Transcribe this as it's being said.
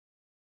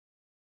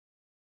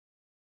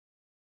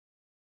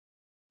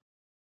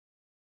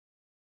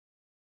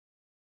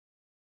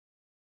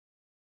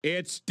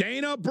It's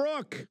Dana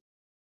Brooke.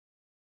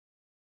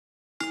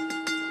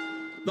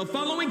 The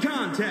following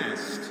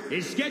contest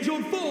is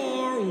scheduled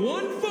for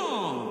one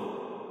fall.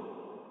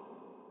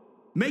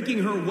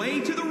 Making her way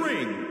to the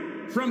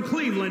ring from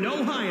Cleveland,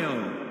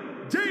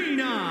 Ohio,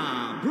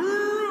 Dana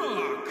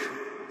Brooke.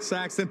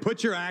 Saxton,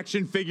 put your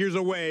action figures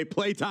away.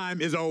 Playtime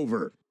is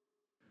over.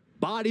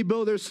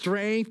 Bodybuilder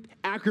strength,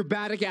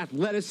 acrobatic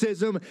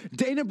athleticism,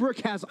 Dana Brooke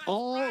has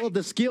all of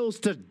the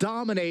skills to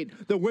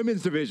dominate the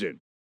women's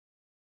division.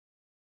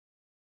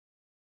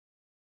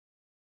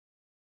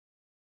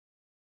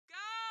 Go!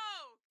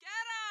 Get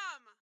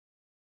him!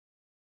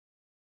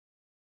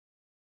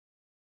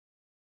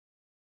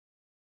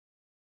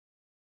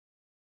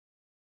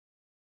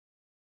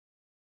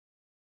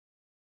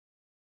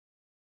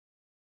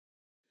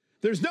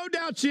 There's no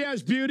doubt she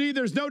has beauty.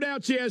 There's no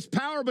doubt she has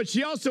power, but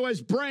she also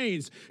has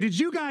brains. Did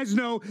you guys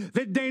know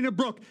that Dana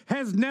Brooke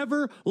has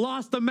never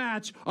lost a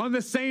match on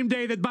the same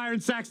day that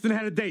Byron Saxton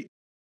had a date?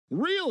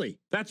 Really?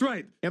 That's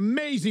right.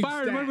 Amazing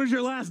Byron, stat. when was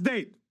your last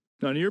date?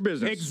 None of your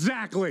business.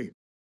 Exactly.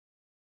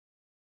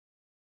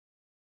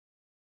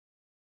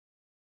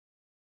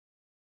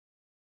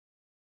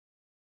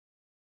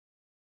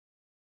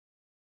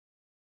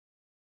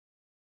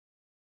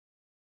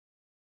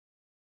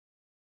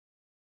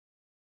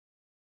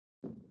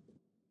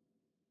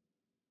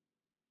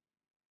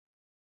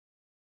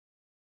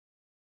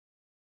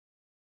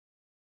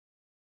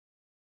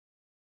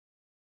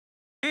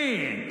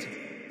 And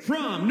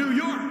from New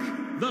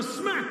York, the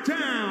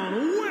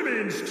SmackDown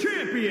Women's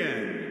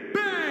Champion,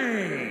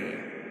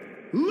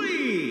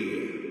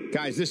 Bayley.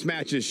 Guys, this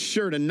match is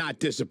sure to not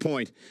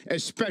disappoint,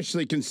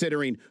 especially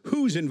considering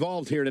who's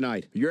involved here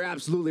tonight. You're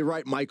absolutely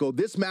right, Michael.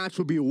 This match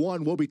will be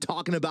one we'll be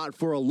talking about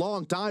for a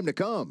long time to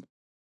come.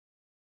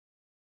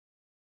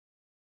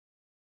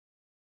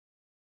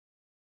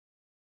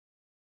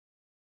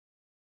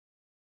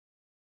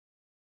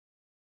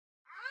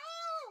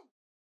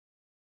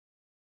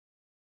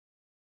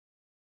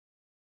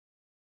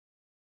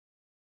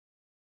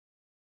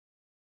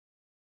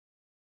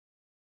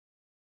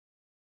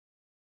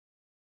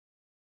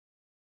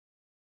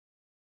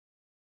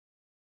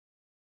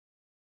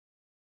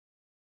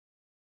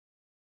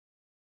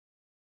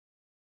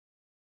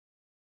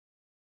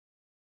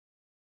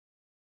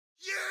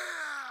 Yeah!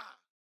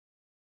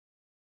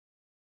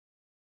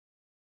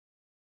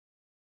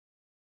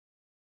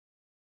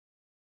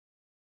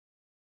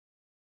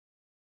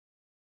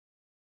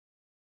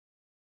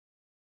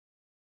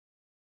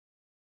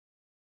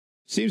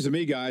 Seems to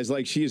me, guys,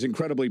 like she is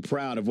incredibly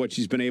proud of what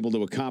she's been able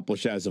to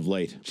accomplish as of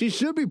late. She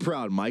should be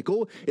proud,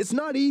 Michael. It's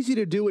not easy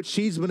to do what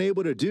she's been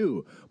able to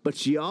do, but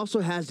she also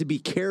has to be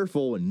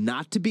careful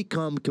not to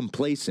become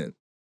complacent.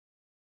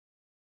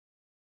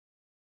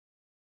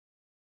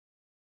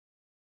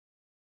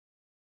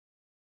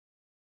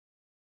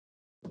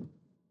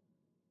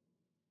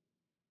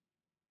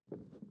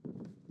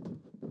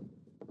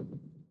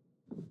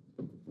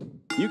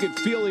 You can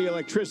feel the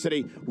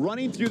electricity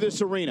running through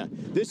this arena.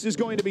 This is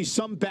going to be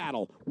some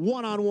battle,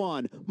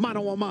 one-on-one,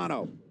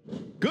 mano-a-mano.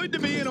 Good to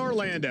be in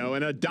Orlando,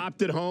 an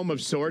adopted home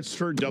of sorts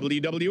for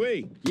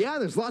WWE. Yeah,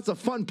 there's lots of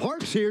fun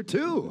parks here,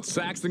 too.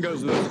 Saxton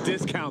goes to those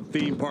discount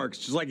theme parks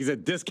just like he's a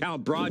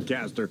discount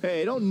broadcaster.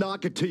 Hey, don't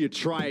knock it till you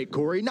try it,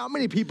 Corey. Not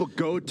many people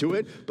go to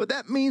it, but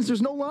that means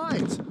there's no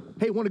lines.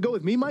 Hey, want to go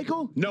with me,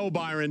 Michael? No,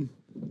 Byron.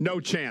 No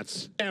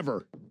chance.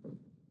 Ever.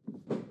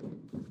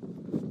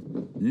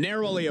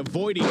 Narrowly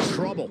avoiding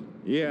trouble.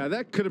 Yeah,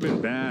 that could have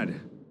been bad.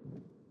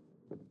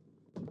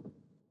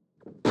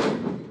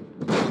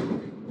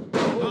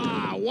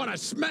 Ah, what a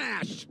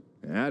smash!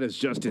 That is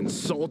just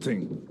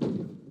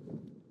insulting.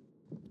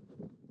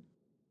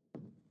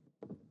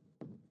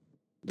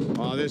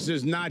 Oh, this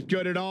is not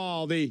good at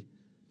all. The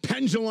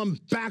pendulum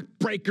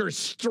backbreaker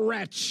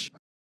stretch.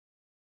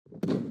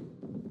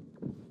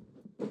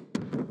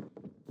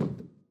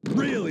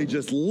 Really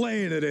just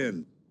laying it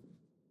in.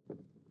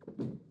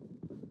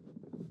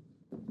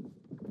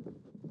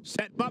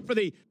 Set up for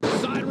the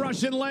side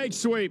Russian leg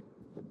sweep.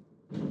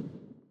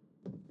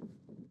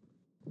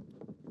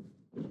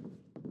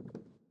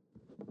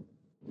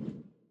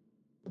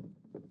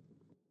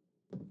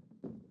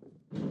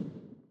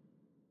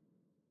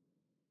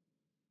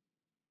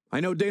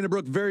 I know Dana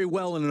Brooke very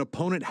well, and an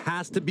opponent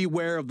has to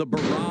beware of the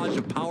barrage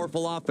of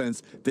powerful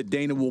offense that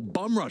Dana will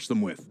bum rush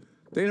them with.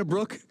 Dana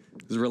Brooke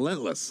is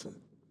relentless.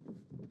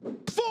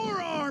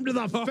 Forearm to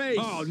the face.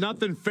 Oh,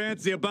 nothing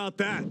fancy about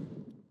that.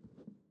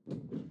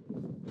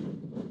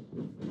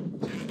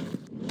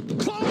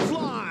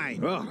 Clothesline.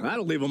 Oh,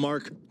 that'll leave a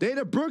mark.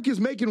 Dana Brooke is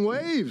making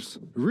waves.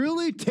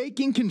 Really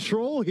taking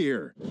control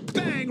here.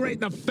 Bang right in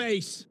the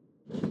face.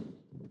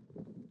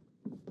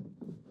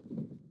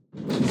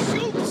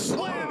 Scoop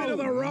slam into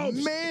the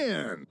ropes.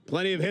 Man.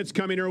 Plenty of hits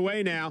coming her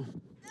way now.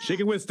 She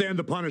can withstand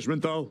the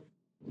punishment, though.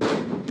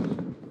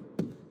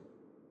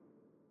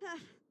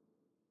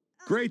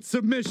 Great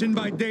submission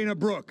by Dana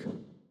Brooke.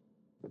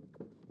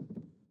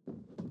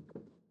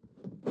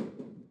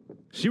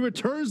 She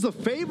returns the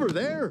favor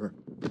there.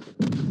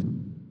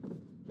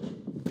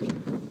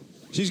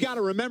 She's got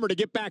to remember to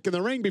get back in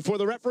the ring before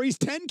the referee's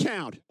 10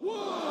 count.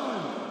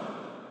 1,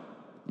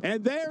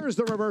 And there's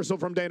the reversal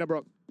from Dana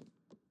Brooke.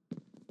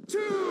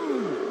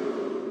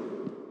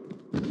 2,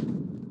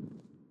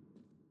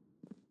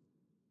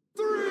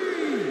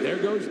 3. There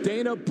goes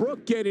Dana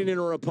Brooke getting in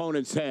her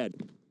opponent's head.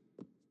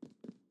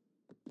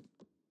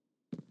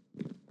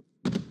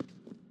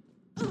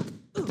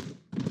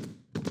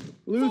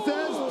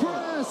 Luthez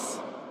press.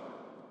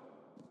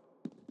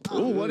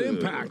 Ooh, what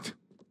impact.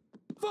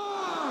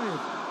 5.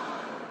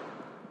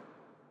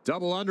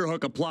 Double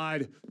underhook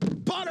applied.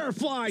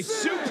 Butterfly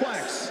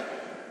suplex.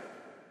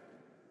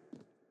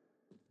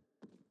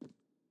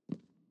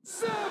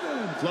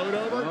 7. Float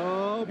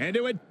over.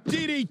 Into a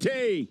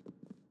DDT.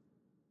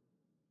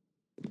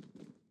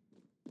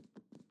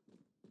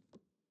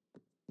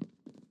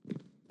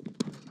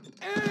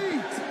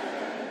 8.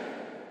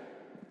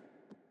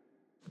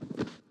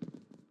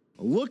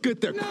 Look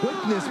at the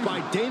quickness by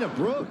Dana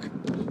Brooke.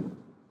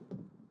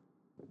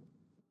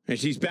 And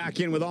she's back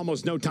in with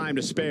almost no time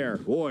to spare.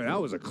 Boy, that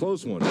was a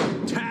close one.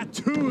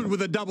 Tattooed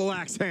with a double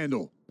axe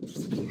handle.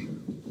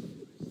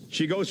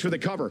 She goes for the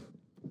cover.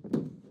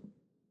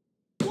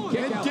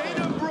 And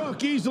Dana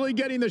Brooke easily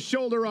getting the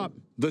shoulder up.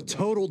 The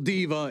total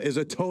diva is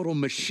a total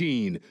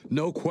machine.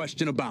 No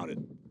question about it.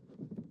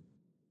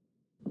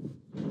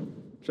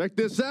 Check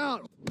this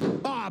out.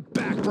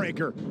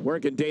 Backbreaker. Where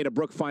can Dana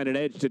Brooke find an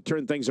edge to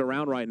turn things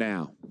around right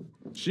now?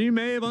 She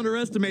may have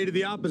underestimated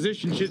the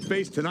opposition she'd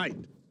face tonight.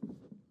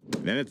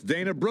 Then it's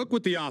Dana Brooke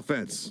with the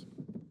offense.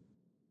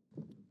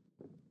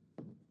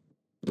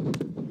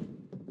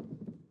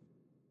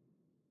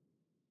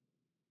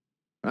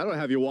 I don't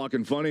have you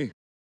walking funny.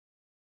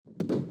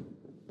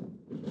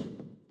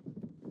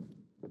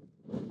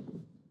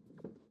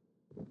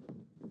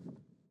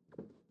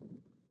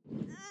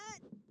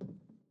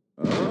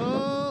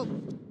 Oh.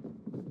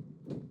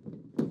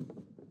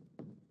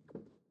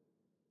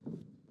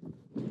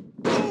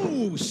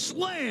 Ooh,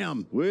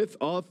 slam. With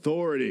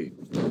authority.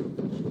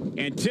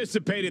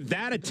 Anticipated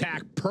that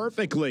attack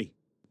perfectly.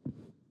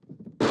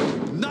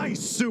 Nice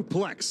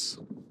suplex.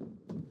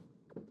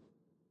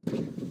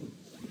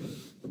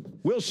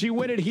 Will she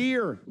win it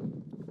here?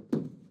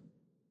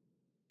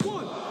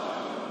 1,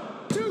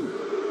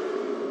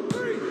 2,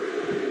 3.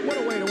 What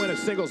a way to win a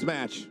singles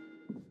match.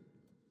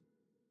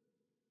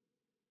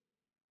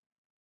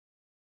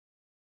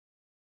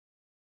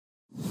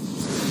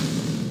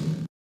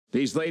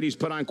 These ladies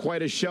put on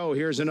quite a show.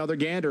 Here's another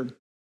gander.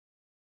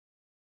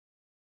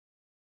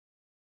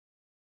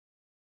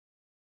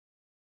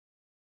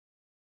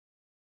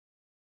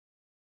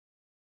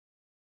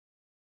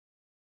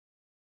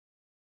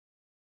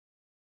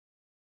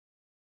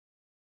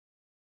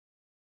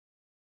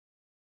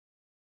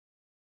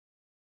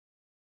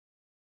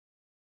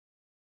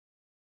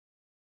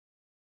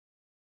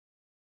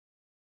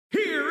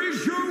 Here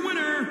is your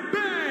winner,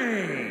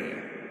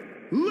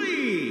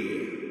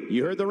 Bayley.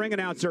 You heard the ring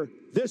announcer.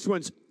 This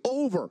one's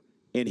over.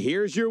 And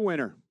here's your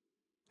winner.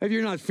 If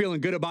you're not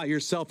feeling good about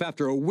yourself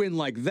after a win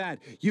like that,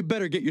 you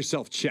better get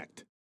yourself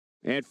checked.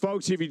 And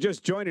folks, if you're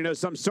just joining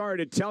us, I'm sorry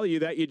to tell you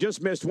that you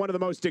just missed one of the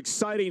most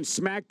exciting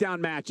SmackDown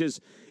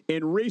matches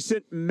in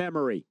recent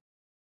memory.